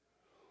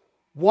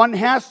 One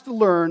has to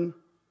learn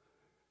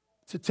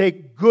to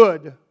take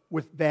good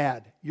with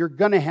bad. You're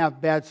going to have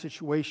bad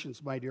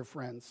situations, my dear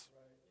friends.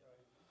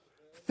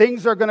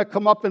 Things are going to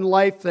come up in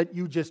life that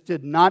you just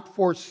did not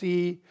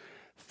foresee.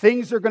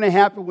 Things are going to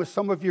happen with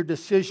some of your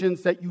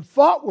decisions that you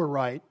thought were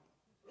right,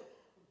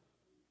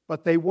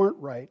 but they weren't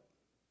right.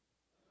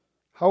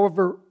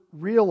 However,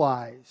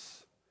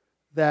 realize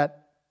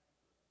that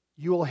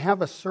you will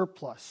have a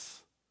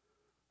surplus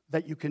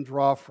that you can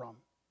draw from.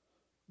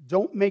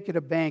 Don't make it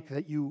a bank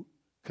that you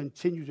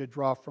continue to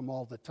draw from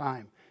all the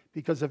time,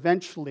 because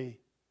eventually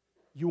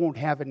you won't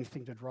have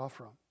anything to draw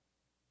from.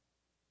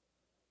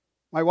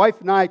 My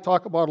wife and I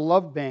talk about a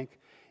love bank,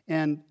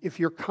 and if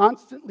you're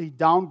constantly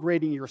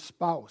downgrading your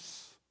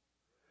spouse,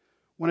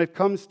 when it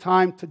comes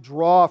time to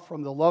draw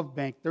from the love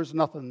bank, there's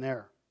nothing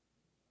there.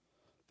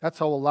 That's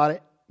how a lot of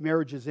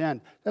marriages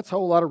end. That's how a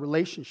lot of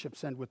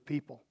relationships end with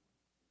people.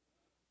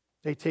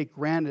 They take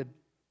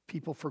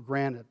people for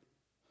granted.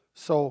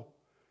 So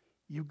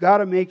you've got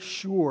to make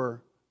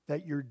sure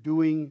that you're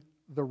doing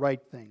the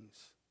right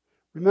things.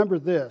 Remember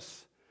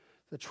this,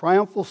 the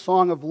triumphal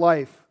song of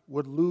life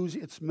would lose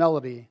its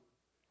melody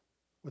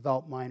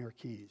without minor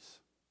keys.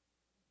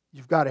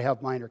 You've got to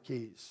have minor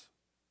keys.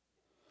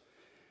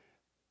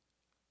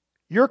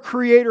 Your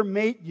Creator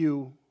made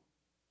you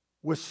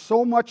with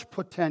so much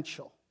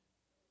potential.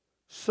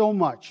 So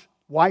much.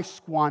 Why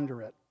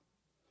squander it?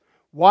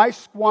 Why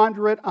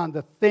squander it on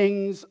the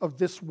things of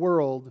this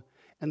world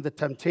and the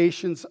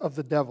temptations of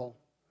the devil?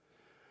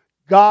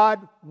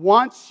 God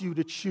wants you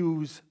to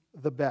choose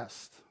the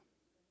best.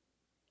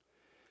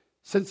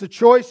 Since the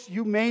choice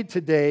you made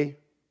today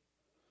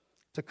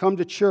to come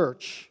to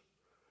church,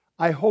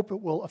 I hope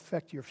it will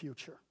affect your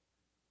future.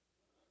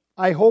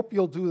 I hope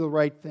you'll do the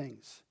right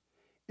things.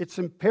 It's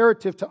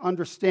imperative to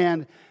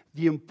understand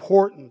the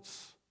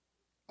importance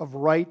of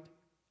right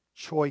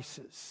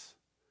choices.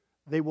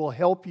 They will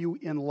help you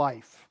in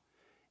life.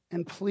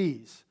 And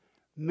please,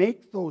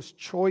 make those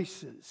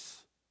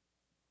choices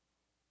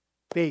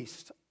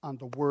based on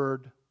the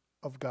Word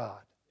of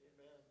God.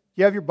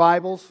 You have your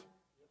Bibles?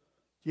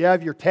 You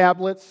have your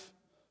tablets?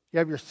 You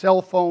have your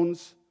cell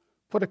phones?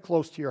 Put it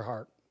close to your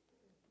heart.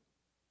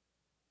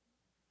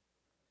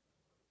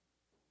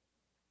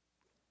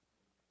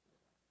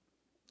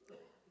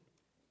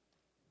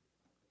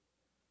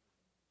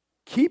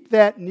 Keep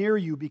that near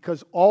you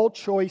because all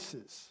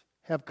choices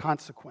have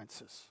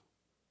consequences.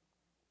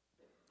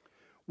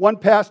 One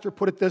pastor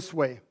put it this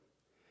way: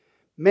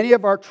 many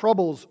of our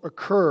troubles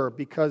occur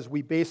because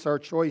we base our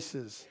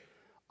choices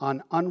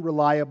on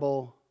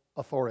unreliable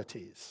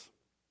authorities.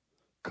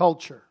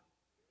 Culture,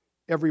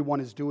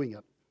 everyone is doing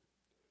it.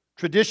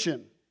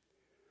 Tradition,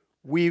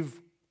 we've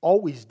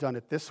always done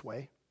it this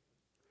way.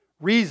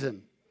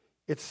 Reason,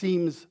 it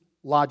seems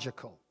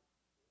logical.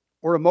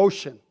 Or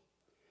emotion,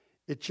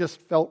 it just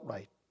felt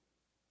right.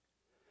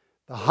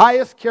 The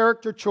highest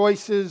character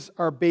choices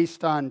are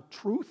based on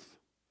truth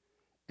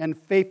and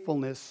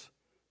faithfulness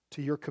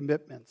to your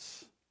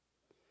commitments.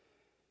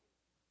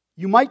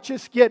 You might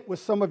just get with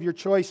some of your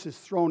choices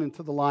thrown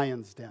into the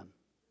lion's den.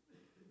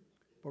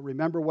 But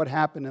remember what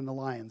happened in the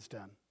lion's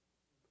den.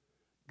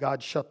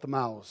 God shut the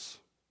mouths.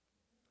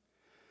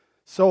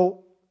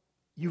 So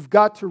you've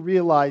got to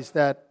realize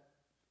that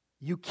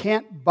you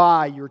can't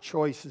buy your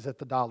choices at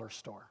the dollar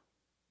store.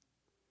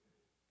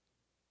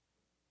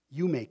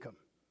 You make them.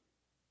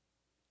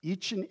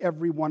 Each and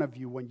every one of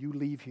you, when you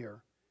leave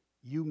here,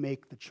 you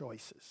make the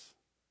choices.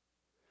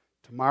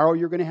 Tomorrow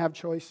you're going to have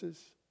choices.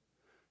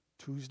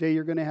 Tuesday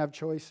you're going to have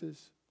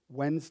choices.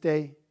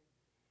 Wednesday.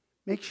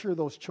 Make sure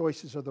those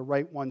choices are the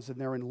right ones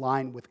and they're in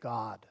line with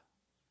God,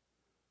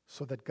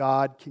 so that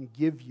God can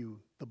give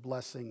you the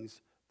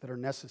blessings that are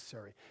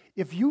necessary.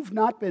 If you've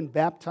not been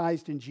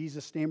baptized in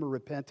Jesus' name or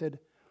repented,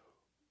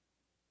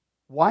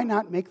 why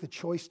not make the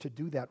choice to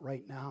do that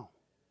right now?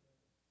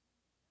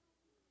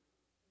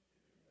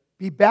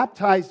 Be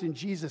baptized in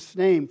Jesus'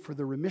 name for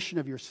the remission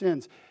of your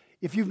sins.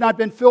 If you've not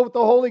been filled with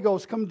the Holy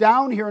Ghost, come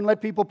down here and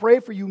let people pray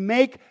for you.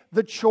 Make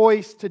the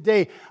choice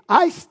today.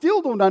 I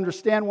still don't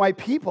understand why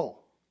people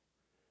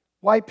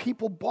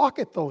balk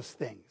at those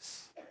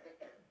things.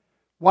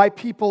 Why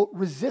people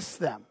resist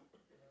them.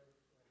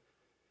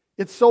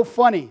 It's so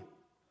funny.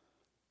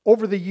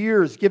 Over the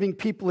years, giving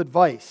people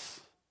advice,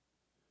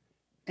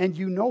 and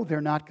you know they're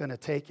not going to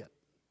take it.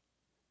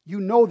 You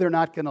know they're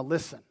not going to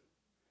listen.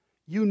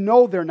 You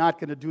know they're not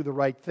going to do the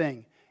right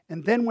thing.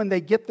 And then when they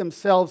get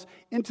themselves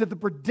into the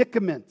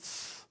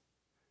predicaments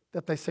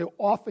that they so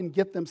often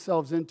get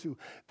themselves into,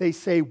 they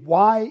say,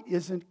 why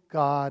isn't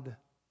God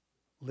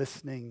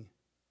listening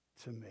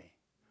to me?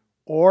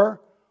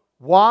 Or,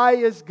 why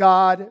is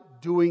God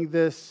doing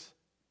this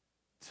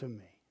to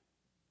me?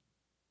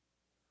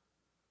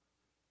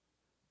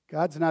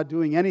 God's not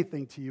doing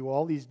anything to you.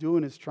 All He's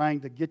doing is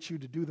trying to get you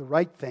to do the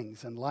right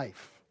things in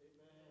life.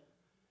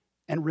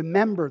 And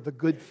remember the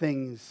good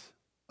things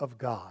of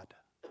God.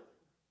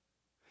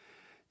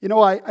 You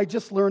know, I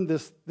just learned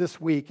this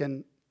week,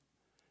 and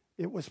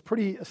it was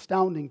pretty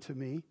astounding to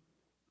me.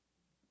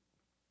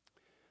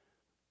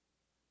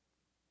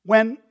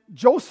 When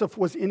Joseph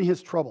was in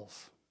his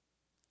troubles,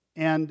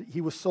 and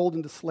he was sold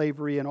into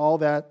slavery, and all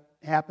that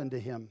happened to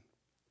him,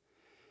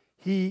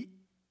 he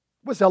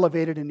was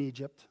elevated in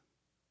Egypt,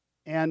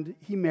 and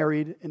he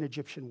married an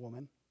Egyptian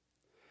woman,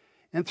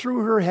 and through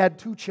her had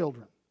 2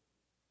 children.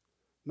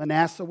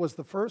 Manasseh was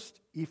the first,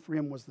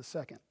 Ephraim was the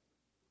second.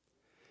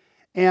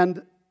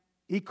 And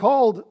he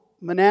called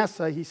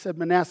Manasseh, he said,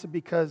 Manasseh,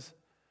 because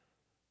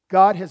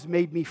God has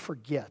made me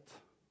forget.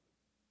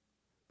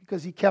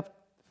 Because he kept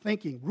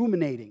thinking,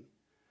 ruminating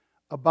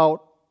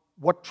about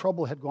what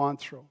trouble had gone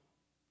through.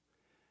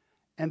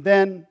 And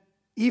then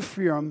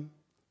Ephraim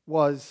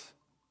was,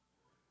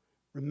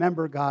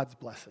 remember God's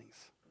blessings.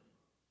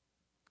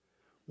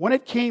 When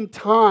it came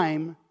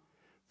time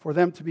for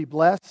them to be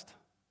blessed,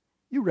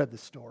 you read the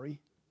story,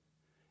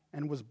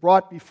 and was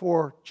brought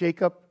before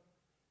Jacob.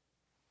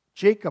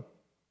 Jacob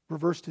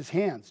reversed his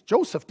hands.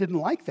 Joseph didn't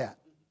like that.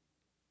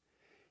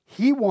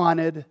 He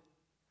wanted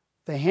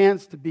the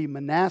hands to be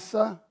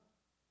Manasseh,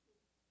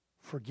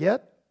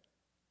 forget,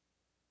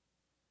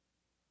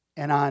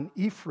 and on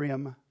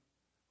Ephraim,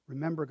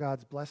 remember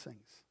God's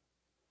blessings.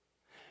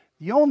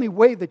 The only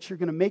way that you're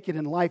going to make it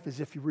in life is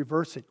if you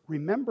reverse it.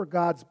 Remember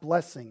God's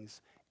blessings,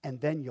 and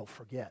then you'll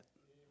forget.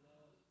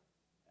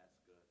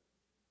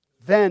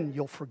 Then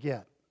you'll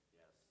forget.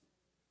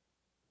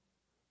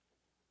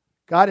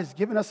 God has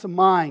given us a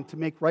mind to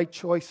make right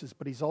choices,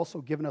 but He's also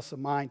given us a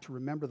mind to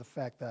remember the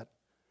fact that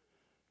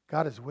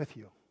God is with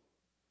you.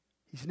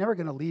 He's never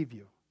going to leave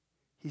you.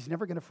 He's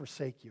never going to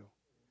forsake you.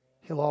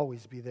 He'll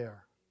always be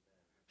there.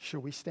 Shall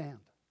we stand?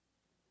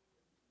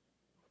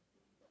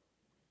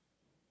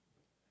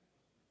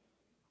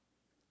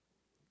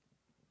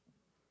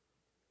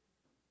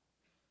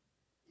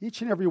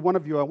 Each and every one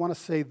of you, I want to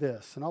say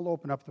this, and I'll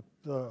open up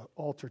the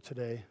altar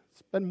today.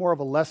 It's been more of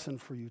a lesson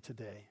for you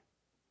today.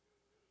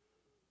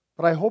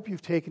 But I hope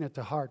you've taken it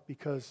to heart,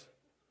 because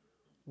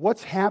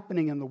what's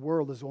happening in the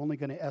world is only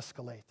going to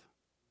escalate.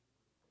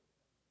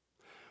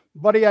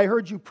 Buddy, I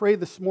heard you pray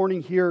this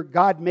morning here,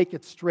 God, make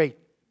it straight.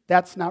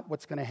 That's not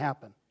what's going to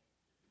happen.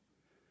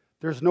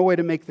 There's no way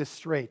to make this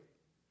straight.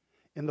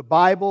 In the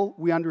Bible,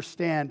 we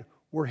understand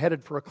we're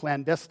headed for a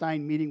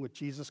clandestine meeting with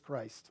Jesus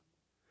Christ.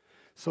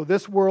 So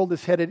this world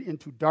is headed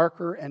into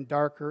darker and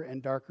darker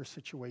and darker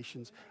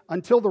situations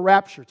until the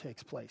rapture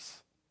takes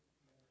place.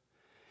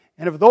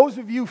 And if those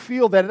of you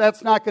feel that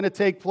that's not going to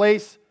take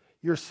place,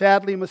 you're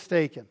sadly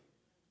mistaken.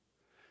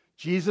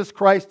 Jesus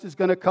Christ is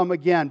going to come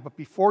again, but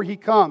before he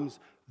comes,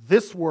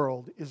 this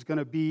world is going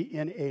to be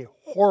in a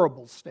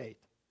horrible state.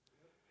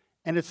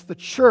 And it's the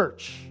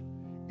church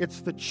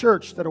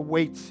that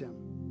awaits him.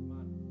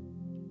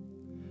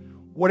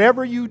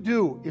 Whatever you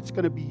do, it's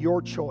going to be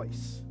your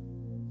choice.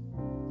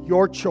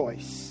 Your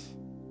choice.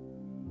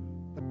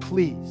 But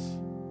please,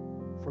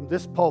 from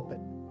this pulpit,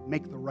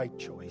 make the right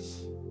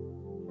choice.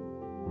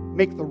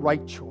 Make the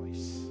right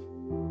choice.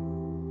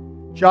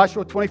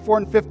 Joshua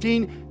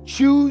 24:15,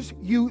 choose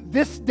you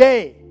this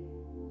day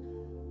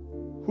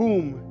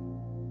whom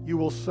you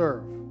will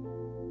serve.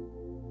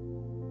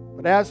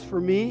 But as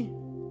for me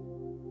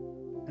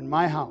and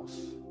my house,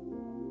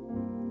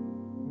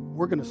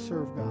 we're going to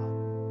serve God.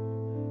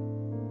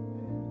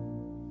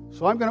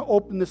 So I'm going to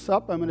open this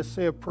up. I'm going to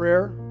say a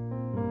prayer.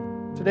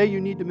 Today you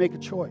need to make a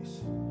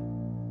choice.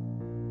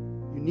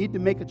 You need to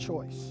make a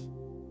choice.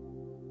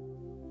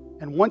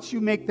 And once you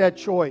make that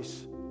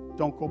choice,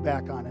 don't go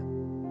back on it.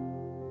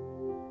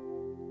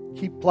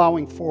 Keep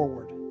plowing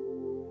forward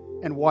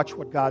and watch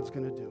what God's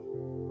going to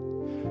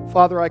do.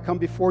 Father, I come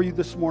before you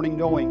this morning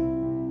knowing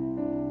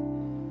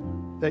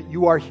that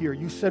you are here.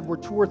 You said where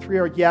 2 or 3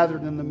 are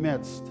gathered in the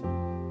midst,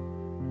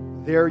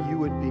 there you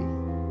would be.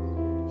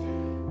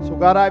 So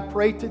God, I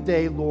pray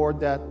today,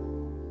 Lord, that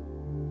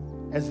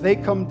as they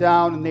come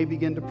down and they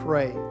begin to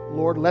pray,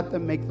 Lord, let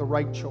them make the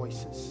right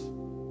choices.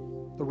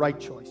 The right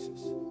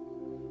choices.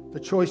 The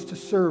choice to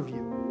serve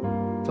you,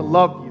 to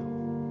love you,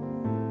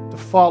 to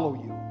follow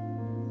you,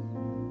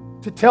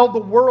 to tell the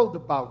world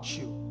about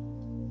you.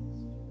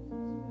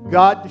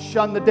 God, to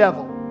shun the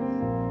devil.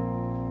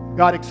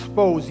 God,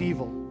 expose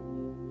evil.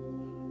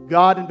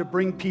 God, and to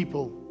bring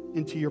people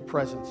into your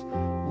presence.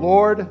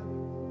 Lord,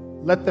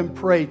 let them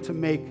pray to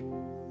make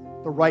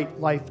the right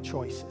life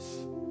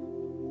choices.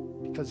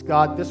 Because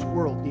God, this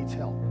world needs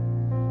help.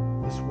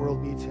 This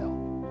world needs help.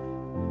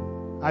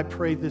 I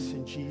pray this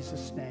in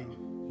Jesus' name.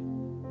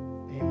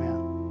 Amen.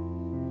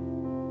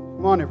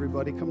 Come on,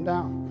 everybody, come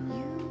down.